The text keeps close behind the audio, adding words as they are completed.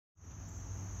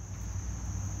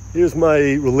Here's my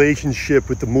relationship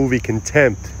with the movie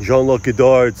Contempt, Jean-Luc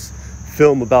Godard's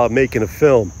film about making a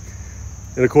film.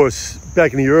 And of course,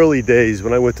 back in the early days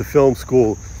when I went to film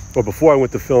school, or before I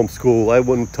went to film school, I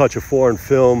wouldn't touch a foreign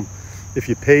film if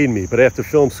you paid me. But after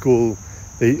film school,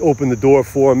 they opened the door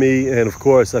for me, and of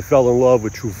course I fell in love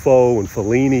with Truffaut and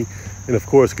Fellini, and of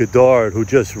course Godard, who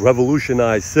just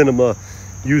revolutionized cinema,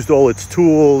 used all its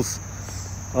tools,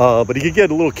 but he could get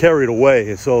a little carried away.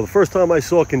 And so the first time I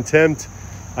saw Contempt,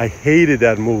 I hated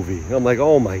that movie. I'm like,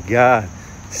 oh my God,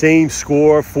 same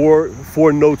score,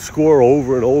 four-note score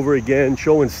over and over again,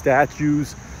 showing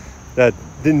statues that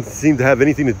didn't seem to have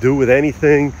anything to do with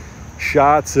anything,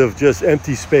 shots of just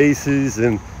empty spaces,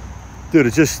 and dude,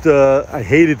 it just, I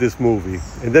hated this movie.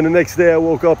 And then the next day I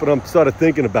woke up and I started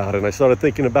thinking about it, and I started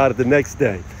thinking about it the next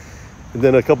day. And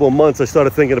then a couple of months I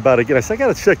started thinking about it again. I said, I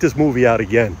gotta check this movie out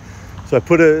again. So I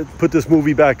put this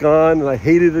movie back on, and I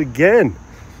hated it again.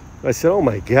 I said, oh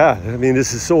my God, I mean,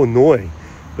 this is so annoying.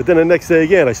 But then the next day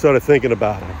again, I started thinking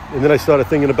about it. And then I started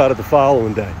thinking about it the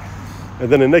following day.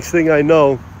 And then the next thing I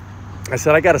know, I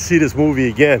said, I got to see this movie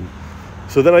again.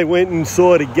 So then I went and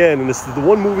saw it again. And this is the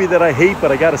one movie that I hate,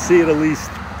 but I got to see it at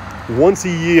least once a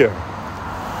year.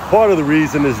 Part of the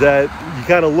reason is that you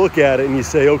kind of look at it and you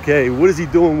say, okay, what is he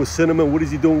doing with cinema? What is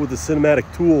he doing with the cinematic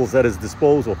tools at his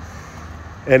disposal?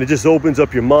 And it just opens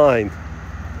up your mind.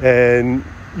 And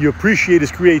you appreciate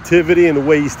his creativity and the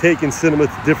way he's taken cinema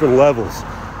to different levels.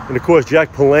 And of course,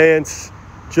 Jack Palance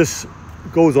just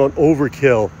goes on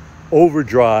overkill,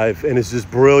 overdrive, and is just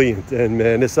brilliant. And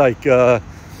man, it's like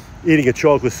eating a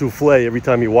chocolate souffle every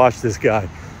time you watch this guy.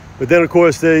 But then of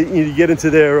course, you get into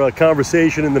their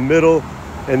conversation in the middle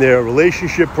and their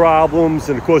relationship problems.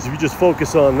 And of course, if you just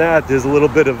focus on that, there's a little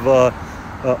bit of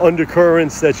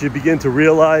undercurrents that you begin to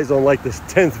realize on like this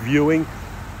 10th viewing.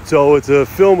 So it's a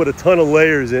film with a ton of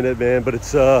layers in it, man, but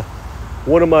it's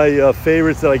one of my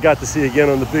favorites that I got to see again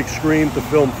on the big screen at the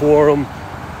Film Forum.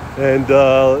 And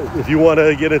if you want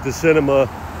to get into cinema,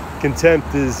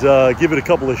 Contempt is, give it a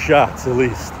couple of shots at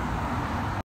least.